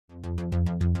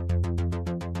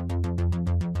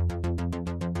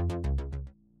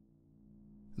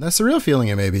The surreal feeling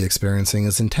you may be experiencing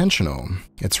is intentional.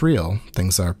 It's real.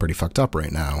 Things are pretty fucked up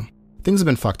right now. Things have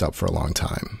been fucked up for a long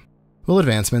time. While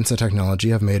advancements in technology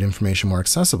have made information more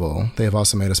accessible, they have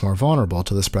also made us more vulnerable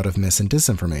to the spread of mis and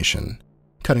disinformation.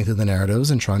 Cutting through the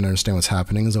narratives and trying to understand what's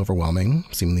happening is overwhelming,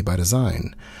 seemingly by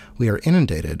design. We are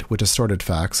inundated with distorted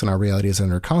facts, and our reality is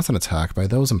under constant attack by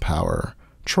those in power,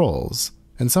 trolls,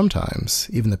 and sometimes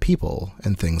even the people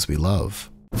and things we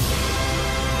love.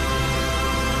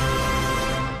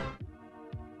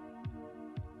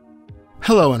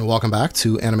 Hello and welcome back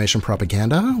to Animation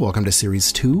Propaganda. Welcome to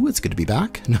Series 2. It's good to be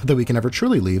back. Not that we can ever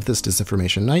truly leave this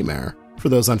disinformation nightmare. For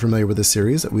those unfamiliar with this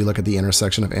series, we look at the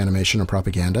intersection of animation and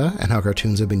propaganda and how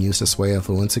cartoons have been used to sway,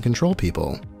 influence, and control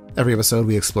people. Every episode,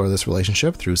 we explore this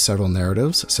relationship through several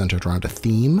narratives centered around a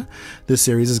theme. This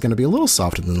series is going to be a little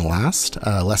softer than the last,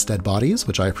 less dead bodies,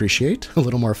 which I appreciate, a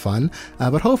little more fun,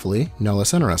 but hopefully no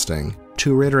less interesting.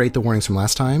 To reiterate the warnings from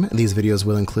last time, these videos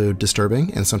will include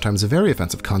disturbing and sometimes very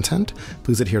offensive content.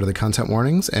 Please adhere to the content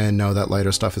warnings and know that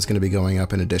lighter stuff is going to be going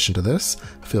up in addition to this.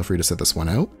 Feel free to sit this one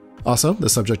out. Also, the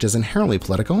subject is inherently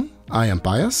political. I am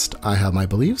biased, I have my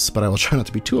beliefs, but I will try not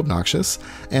to be too obnoxious,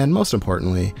 and most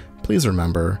importantly, please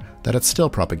remember that it's still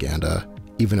propaganda,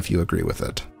 even if you agree with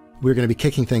it. We're going to be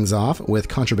kicking things off with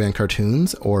contraband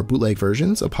cartoons, or bootleg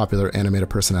versions of popular animated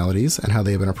personalities, and how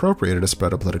they have been appropriated to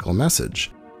spread a political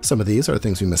message. Some of these are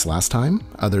things we missed last time,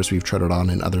 others we've treaded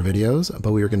on in other videos,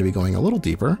 but we are going to be going a little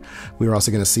deeper. We are also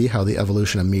going to see how the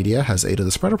evolution of media has aided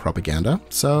the spread of propaganda,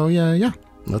 so yeah,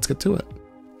 let's get to it.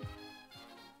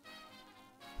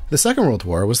 The Second World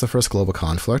War was the first global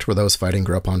conflict where those fighting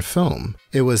grew up on film.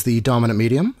 It was the dominant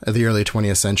medium of the early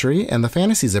 20th century, and the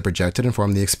fantasies it projected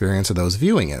informed the experience of those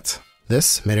viewing it.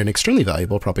 This made it an extremely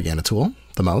valuable propaganda tool,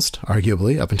 the most,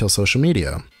 arguably, up until social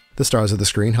media. The stars of the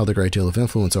screen held a great deal of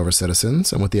influence over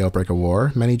citizens, and with the outbreak of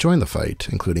war, many joined the fight,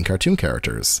 including cartoon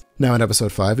characters. Now in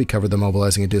Episode 5, we covered the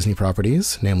mobilizing of Disney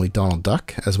properties, namely Donald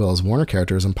Duck, as well as Warner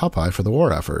characters and Popeye for the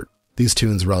war effort. These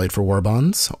toons rallied for war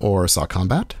bonds, or saw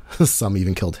combat. Some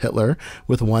even killed Hitler,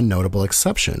 with one notable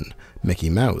exception, Mickey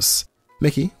Mouse.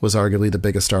 Mickey was arguably the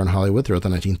biggest star in Hollywood throughout the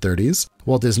 1930s.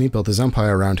 Walt Disney built his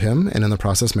empire around him, and in the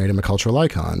process made him a cultural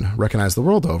icon, recognized the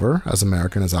world over as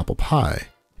American as apple pie.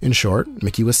 In short,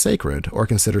 Mickey was sacred, or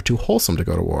considered too wholesome to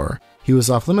go to war. He was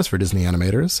off limits for Disney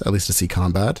animators, at least to see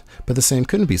combat, but the same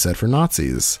couldn't be said for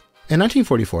Nazis. In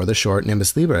 1944, the short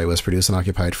Nimbus Libéré was produced in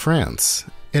occupied France.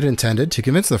 It intended to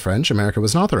convince the French America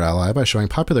was not their ally by showing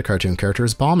popular cartoon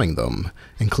characters bombing them.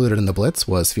 Included in the Blitz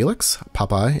was Felix,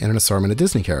 Popeye, and an assortment of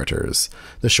Disney characters.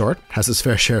 The short has its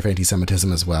fair share of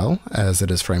antisemitism as well, as it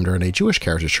is framed around a Jewish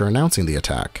caricature announcing the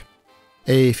attack.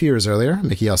 A few years earlier,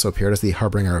 Mickey also appeared as the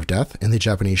Harbinger of Death in the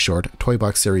Japanese short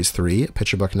Toybox Series 3,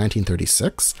 Picture Book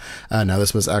 1936. Now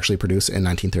this was actually produced in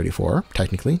 1934,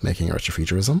 technically making it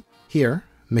retrofuturism. Here,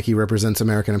 Mickey represents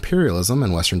American imperialism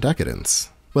and Western decadence.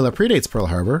 While it predates Pearl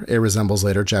Harbor, it resembles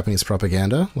later Japanese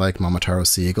propaganda, like Momotaro's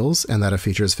Sea Eagles, and that it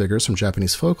features figures from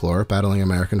Japanese folklore battling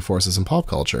American forces in pop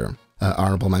culture.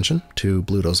 Honorable mention to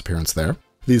Bluto's appearance there.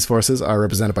 These forces are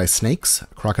represented by snakes,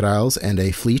 crocodiles, and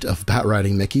a fleet of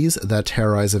bat-riding Mickeys that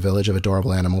terrorize a village of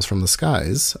adorable animals from the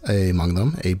skies, among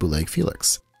them a bootleg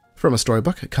Felix. From a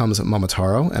storybook comes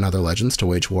Momotaro and other legends to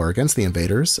wage war against the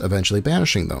invaders, eventually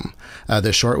banishing them.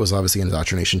 This short was obviously an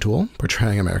indoctrination tool,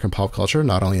 portraying American pop culture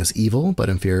not only as evil, but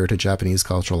inferior to Japanese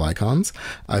cultural icons.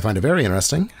 I find it very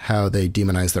interesting how they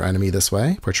demonize their enemy this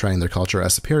way, portraying their culture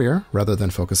as superior, rather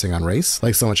than focusing on race,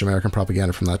 like so much American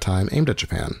propaganda from that time aimed at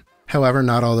Japan. However,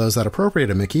 not all those that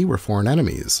appropriated Mickey were foreign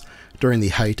enemies. During the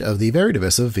height of the very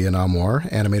divisive Vietnam War,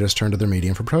 animators turned to their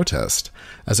medium for protest.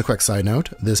 As a quick side note,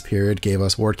 this period gave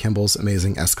us Ward Kimball's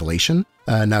amazing Escalation.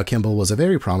 Now Kimball was a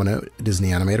very prominent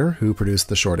Disney animator who produced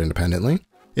the short independently.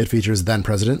 It features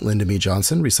then-President Lyndon B.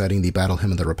 Johnson reciting the Battle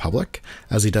Hymn of the Republic.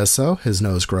 As he does so, his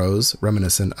nose grows,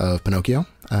 reminiscent of Pinocchio,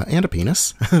 and a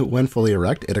penis. When fully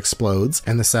erect, it explodes,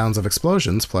 and the sounds of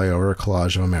explosions play over a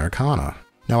collage of Americana.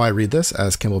 Now I read this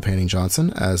as Kimball painting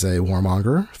Johnson as a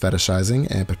warmonger, fetishizing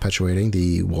and perpetuating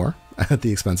the war at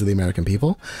the expense of the American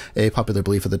people, a popular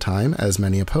belief at the time as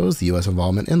many opposed the U.S.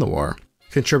 involvement in the war.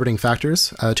 Contributing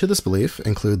factors to this belief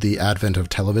include the advent of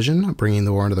television, bringing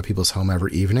the war into the people's home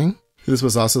every evening. This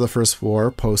was also the first war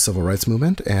post-civil rights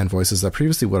movement, and voices that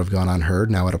previously would have gone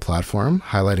unheard now had a platform,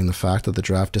 highlighting the fact that the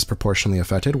draft disproportionately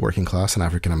affected working class and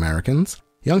African Americans.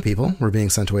 Young people were being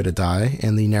sent away to die,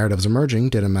 and the narratives emerging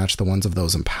didn't match the ones of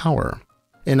those in power.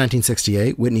 In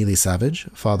 1968, Whitney Lee Savage,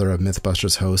 father of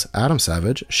Mythbusters host Adam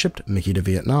Savage, shipped Mickey to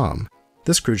Vietnam.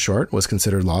 This crude short was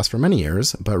considered lost for many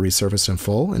years, but resurfaced in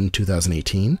full in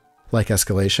 2018. Like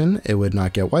Escalation, it would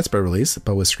not get widespread release,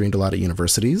 but was screened a lot at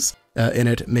universities. In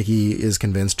it, Mickey is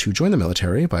convinced to join the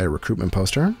military by a recruitment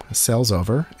poster, sails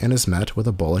over, and is met with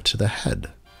a bullet to the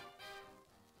head.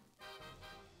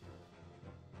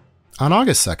 On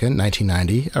August 2nd,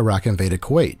 1990, Iraq invaded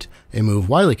Kuwait, a move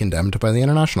widely condemned by the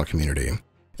international community.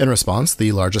 In response,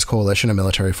 the largest coalition of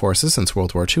military forces since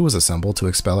World War II was assembled to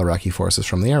expel Iraqi forces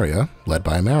from the area, led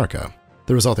by America.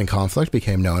 The resulting conflict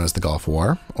became known as the Gulf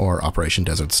War, or Operation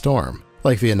Desert Storm.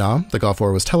 Like Vietnam, the Gulf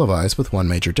War was televised with one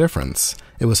major difference.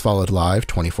 It was followed live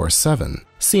 24/7.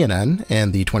 CNN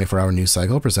and the 24-hour news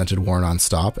cycle presented war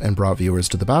non-stop and brought viewers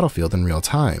to the battlefield in real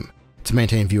time. To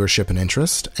maintain viewership and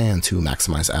interest, and to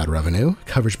maximize ad revenue,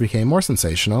 coverage became more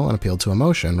sensational and appealed to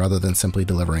emotion rather than simply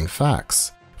delivering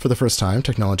facts. For the first time,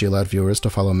 technology allowed viewers to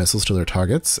follow missiles to their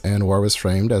targets, and war was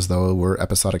framed as though it were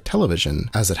episodic television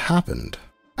as it happened.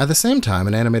 At the same time,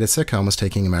 an animated sitcom was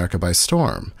taking America by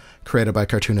storm. Created by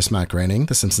cartoonist Matt Groening,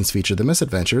 The Simpsons featured the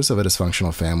misadventures of a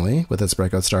dysfunctional family, with its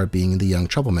breakout star being the young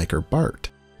troublemaker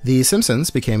Bart. The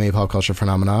Simpsons became a pop culture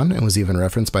phenomenon and was even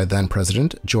referenced by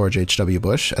then-President George H.W.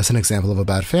 Bush as an example of a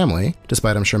bad family,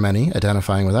 despite I'm sure many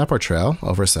identifying with that portrayal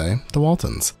over, say, the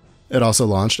Waltons. It also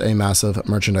launched a massive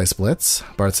merchandise blitz.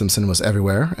 Bart Simpson was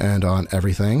everywhere and on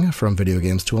everything, from video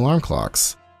games to alarm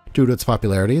clocks. Due to its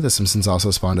popularity, The Simpsons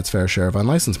also spawned its fair share of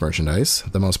unlicensed merchandise,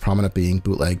 the most prominent being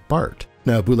Bootleg Bart.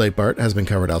 Now, Bootleg Bart has been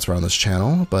covered elsewhere on this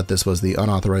channel, but this was the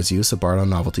unauthorized use of Bart on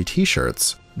novelty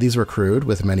t-shirts. These were crude,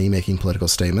 with many making political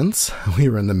statements. We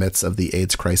were in the midst of the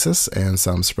AIDS crisis, and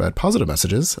some spread positive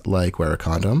messages, like wear a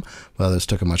condom, while others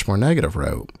took a much more negative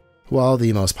route. While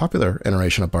the most popular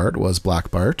iteration of Bart was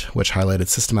Black Bart, which highlighted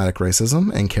systematic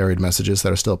racism and carried messages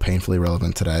that are still painfully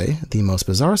relevant today, the most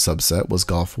bizarre subset was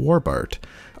Gulf War Bart.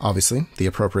 Obviously, the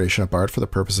appropriation of Bart for the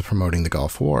purpose of promoting the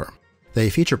Gulf War. They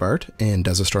feature Bart in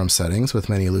Desert Storm settings with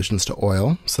many allusions to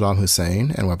oil, Saddam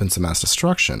Hussein, and weapons of mass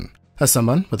destruction. As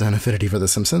someone with an affinity for The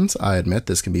Simpsons, I admit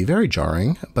this can be very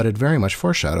jarring, but it very much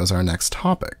foreshadows our next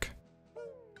topic.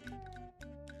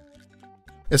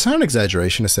 It's not an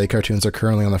exaggeration to say cartoons are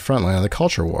currently on the front line of the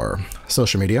culture war.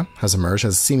 Social media has emerged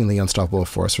as a seemingly unstoppable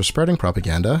force for spreading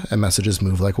propaganda, and messages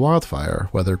move like wildfire,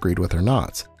 whether agreed with or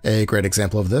not. A great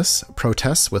example of this,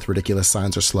 protests with ridiculous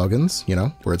signs or slogans,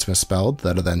 words misspelled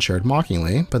that are then shared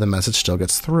mockingly, but the message still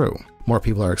gets through. More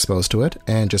people are exposed to it,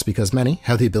 and just because many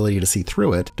have the ability to see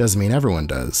through it, doesn't mean everyone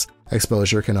does.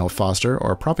 Exposure can help foster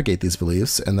or propagate these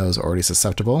beliefs in those already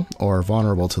susceptible or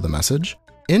vulnerable to the message.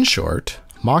 In short,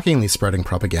 mockingly spreading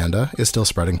propaganda is still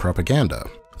spreading propaganda.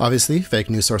 Obviously, fake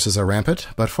news sources are rampant,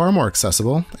 but far more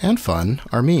accessible and fun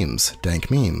are memes,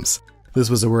 dank memes. This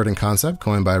was a word and concept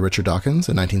coined by Richard Dawkins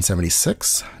in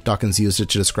 1976. Dawkins used it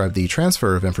to describe the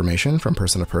transfer of information from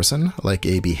person to person, like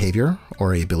a behavior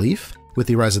or a belief. With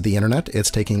the rise of the internet,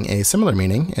 it's taking a similar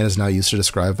meaning and is now used to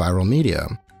describe viral media.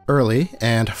 Early,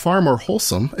 and far more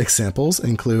wholesome, examples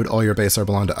include All Your Base Are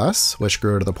Belong to Us, which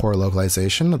grew out of the poor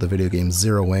localization of the video game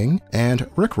Zero Wing, and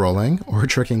Rickrolling, or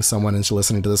tricking someone into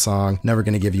listening to the song Never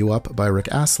Gonna Give You Up by Rick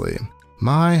Astley.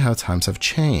 My, how times have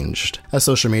changed. As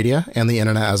social media and the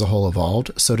internet as a whole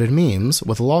evolved, so did memes,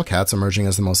 with lolcats emerging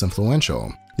as the most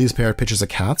influential. These paired pictures of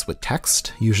cats with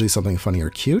text, usually something funny or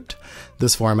cute.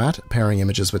 This format, pairing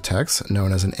images with text,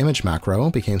 known as an image macro,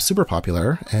 became super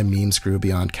popular, and memes grew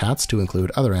beyond cats to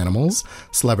include other animals,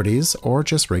 celebrities, or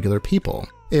just regular people.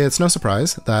 It's no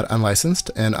surprise that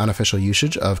unlicensed and unofficial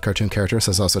usage of cartoon characters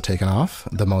has also taken off,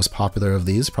 the most popular of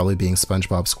these probably being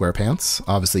Spongebob Squarepants,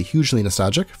 obviously hugely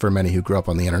nostalgic for many who grew up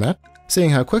on the internet. Seeing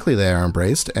how quickly they are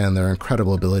embraced and their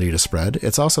incredible ability to spread,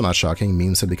 it's also not shocking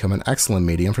memes have become an excellent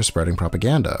medium for spreading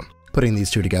propaganda. Putting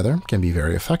these two together can be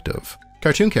very effective.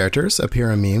 Cartoon characters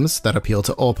appear in memes that appeal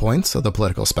to all points of the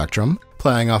political spectrum.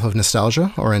 Playing off of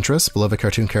nostalgia or interest, beloved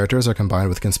cartoon characters are combined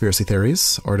with conspiracy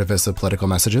theories or divisive political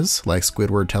messages, like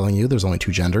Squidward telling you there's only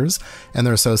two genders, and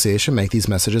their association make these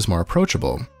messages more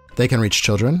approachable. They can reach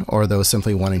children, or those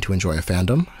simply wanting to enjoy a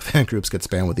fandom. Fan groups get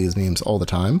spammed with these memes all the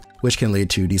time, which can lead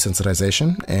to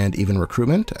desensitization and even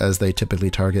recruitment, as they typically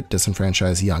target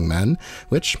disenfranchised young men,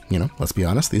 which, let's be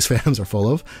honest, these fandoms are full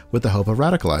of, with the hope of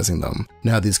radicalizing them.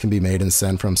 Now, these can be made and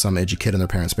sent from some edgy kid in their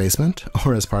parents' basement,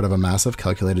 or as part of a massive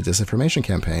calculated disinformation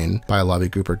campaign by a lobby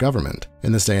group or government.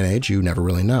 In this day and age, you never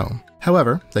really know.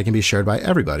 However, they can be shared by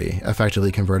everybody,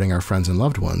 effectively converting our friends and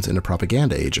loved ones into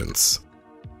propaganda agents.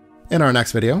 In our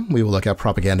next video, we will look at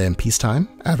propaganda in peacetime,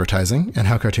 advertising, and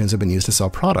how cartoons have been used to sell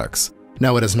products.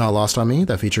 Now, it is not lost on me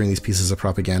that featuring these pieces of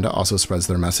propaganda also spreads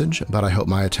their message, but I hope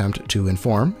my attempt to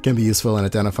inform can be useful in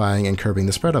identifying and curbing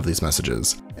the spread of these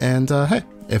messages. And hey,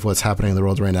 If what's happening in the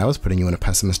world right now is putting you in a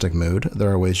pessimistic mood, there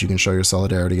are ways you can show your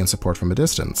solidarity and support from a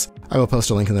distance. I will post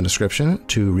a link in the description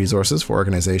to resources for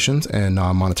organizations and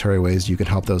non-monetary ways you can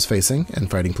help those facing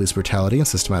and fighting police brutality and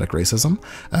systematic racism.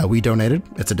 We donated.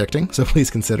 It's addicting, so please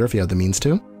consider if you have the means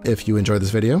to. If you enjoyed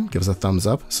this video, give us a thumbs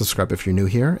up, subscribe if you're new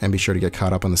here, and be sure to get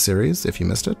caught up on the series if you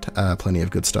missed it. Plenty of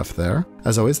good stuff there.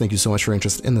 As always, thank you so much for your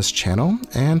interest in this channel,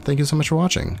 and thank you so much for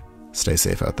watching. Stay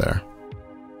safe out there.